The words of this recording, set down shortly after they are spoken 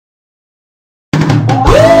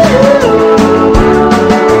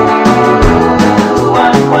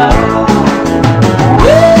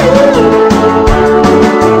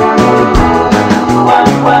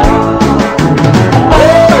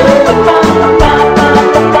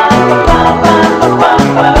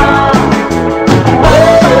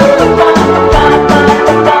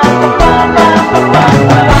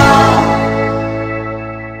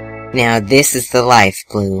Now this is the life,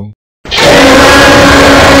 Blue.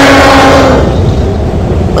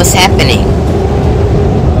 What's happening?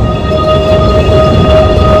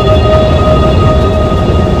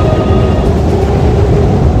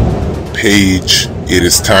 Paige, it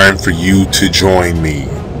is time for you to join me.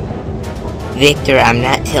 Victor, I'm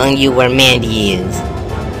not telling you where Mandy is.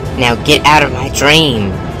 Now get out of my dream.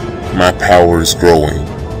 My power is growing,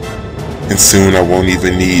 and soon I won't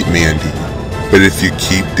even need Mandy. But if you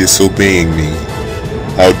keep disobeying me,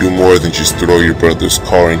 I'll do more than just throw your brother's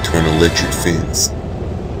car into an electric fence.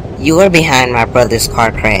 You were behind my brother's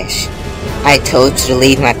car crash. I told you to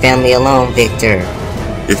leave my family alone, Victor.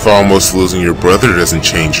 If almost losing your brother doesn't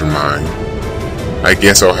change your mind, I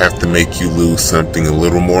guess I'll have to make you lose something a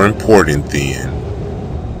little more important then.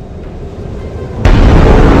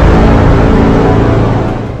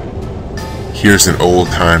 Here's an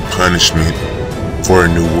old-time punishment for a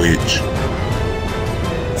new witch.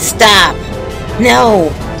 Stop! No!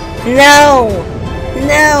 No!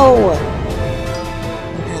 No!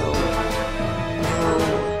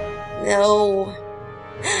 No! No!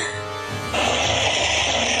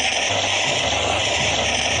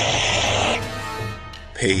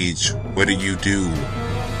 Paige, what do you do?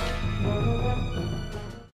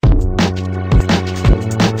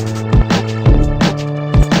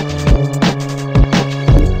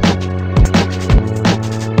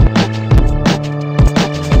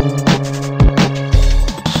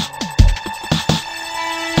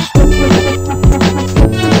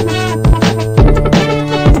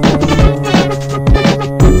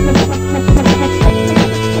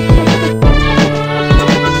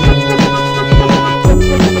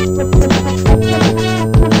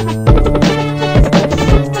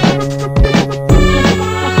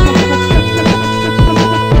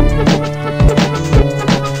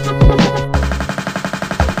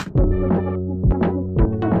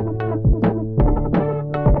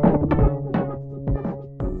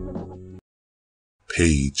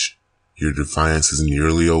 Paige, your defiance is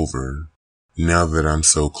nearly over. Now that I'm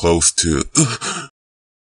so close to...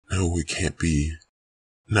 No, it can't be.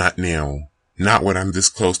 Not now. Not when I'm this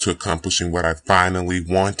close to accomplishing what I finally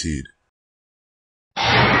wanted.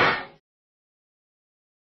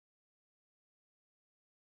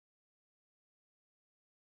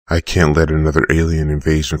 I can't let another alien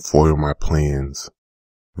invasion foil my plans.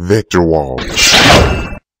 Vector walls.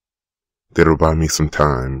 That'll buy me some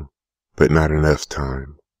time. But not enough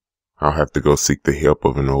time. I'll have to go seek the help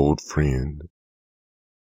of an old friend.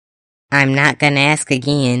 I'm not gonna ask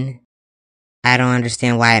again. I don't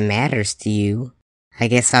understand why it matters to you. I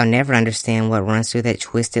guess I'll never understand what runs through that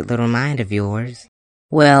twisted little mind of yours.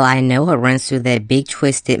 Well, I know what runs through that big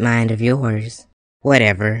twisted mind of yours.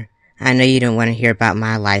 Whatever. I know you don't want to hear about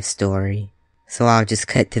my life story, so I'll just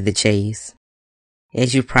cut to the chase.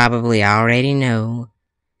 As you probably already know,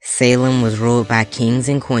 Salem was ruled by kings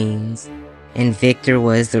and queens, and Victor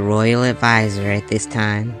was the royal advisor at this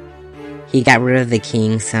time. He got rid of the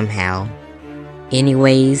king somehow.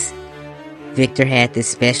 Anyways, Victor had this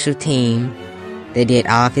special team that did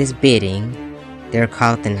all of his bidding. They're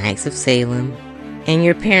called the Knights of Salem, and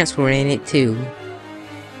your parents were in it too.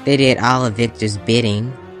 They did all of Victor's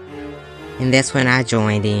bidding, and that's when I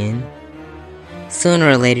joined in. Sooner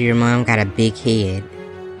or later your mom got a big head,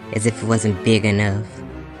 as if it wasn't big enough.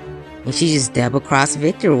 And she just double-crossed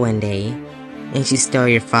Victor one day, and she stole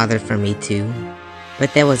your father from me too.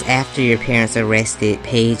 But that was after your parents arrested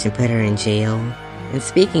Paige and put her in jail. And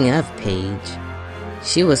speaking of Paige,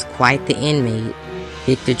 she was quite the inmate.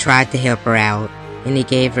 Victor tried to help her out, and he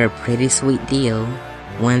gave her a pretty sweet deal,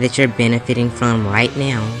 one that you're benefiting from right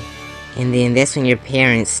now. And then that's when your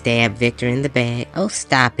parents stabbed Victor in the back. Oh,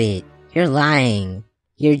 stop it. You're lying.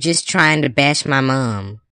 You're just trying to bash my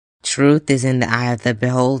mom. Truth is in the eye of the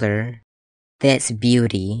beholder. That's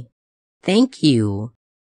beauty. Thank you.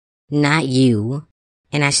 Not you.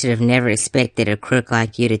 And I should have never expected a crook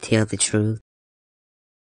like you to tell the truth.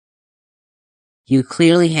 You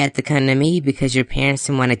clearly had to come to me because your parents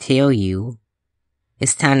didn't want to tell you.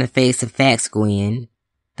 It's time to face the facts, Gwen.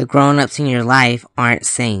 The grown-ups in your life aren't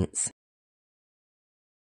saints.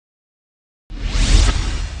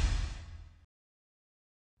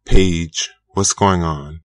 Paige, what's going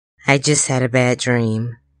on? I just had a bad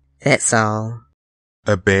dream. That's all.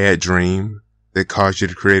 A bad dream that caused you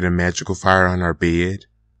to create a magical fire on our bed?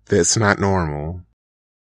 That's not normal.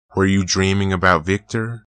 Were you dreaming about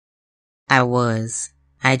Victor? I was.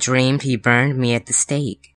 I dreamed he burned me at the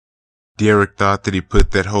stake. Derek thought that he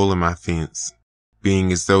put that hole in my fence,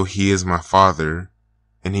 being as though he is my father,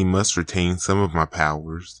 and he must retain some of my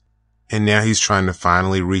powers. And now he's trying to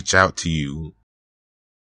finally reach out to you.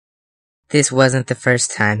 This wasn't the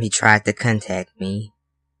first time he tried to contact me.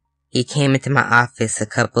 He came into my office a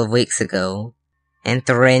couple of weeks ago and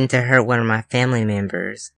threatened to hurt one of my family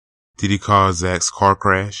members. Did he cause Zack's car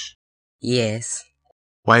crash? Yes.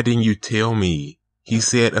 Why didn't you tell me? He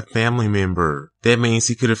said a family member. That means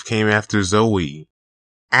he could have came after Zoe.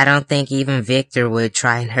 I don't think even Victor would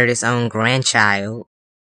try and hurt his own grandchild.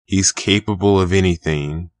 He's capable of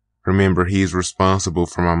anything. Remember, he is responsible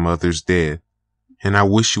for my mother's death. And I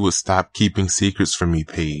wish you would stop keeping secrets from me,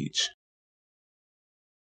 Paige.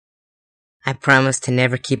 I promise to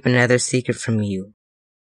never keep another secret from you.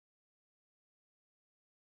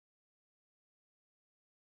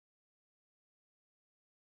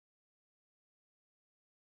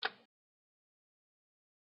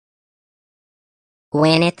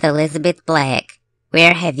 Gwyneth Elizabeth Black,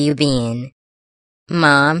 where have you been?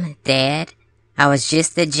 Mom, Dad, I was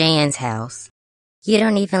just at Jan's house. You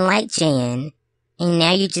don't even like Jan, and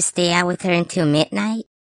now you just stay out with her until midnight?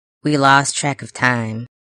 We lost track of time.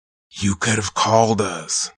 You could have called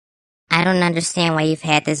us. I don't understand why you've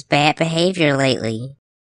had this bad behavior lately.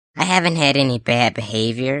 I haven't had any bad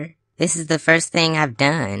behavior. This is the first thing I've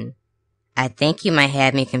done. I think you might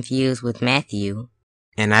have me confused with Matthew.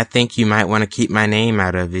 And I think you might want to keep my name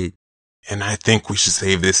out of it. And I think we should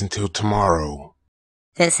save this until tomorrow.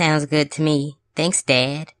 That sounds good to me. Thanks,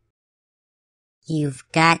 Dad. You've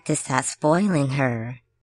got to stop spoiling her.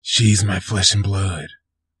 She's my flesh and blood.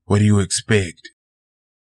 What do you expect?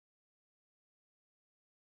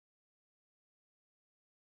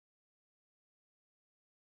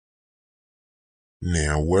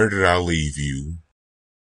 Now, where did I leave you?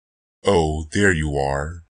 Oh, there you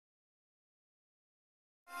are.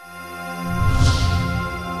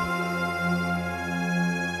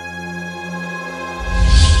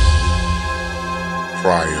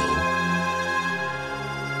 Cryo.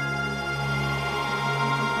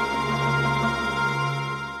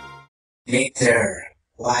 Victor,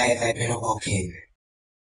 why have I been awoken?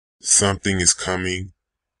 Something is coming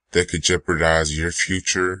that could jeopardize your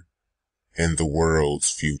future and the world's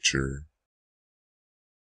future.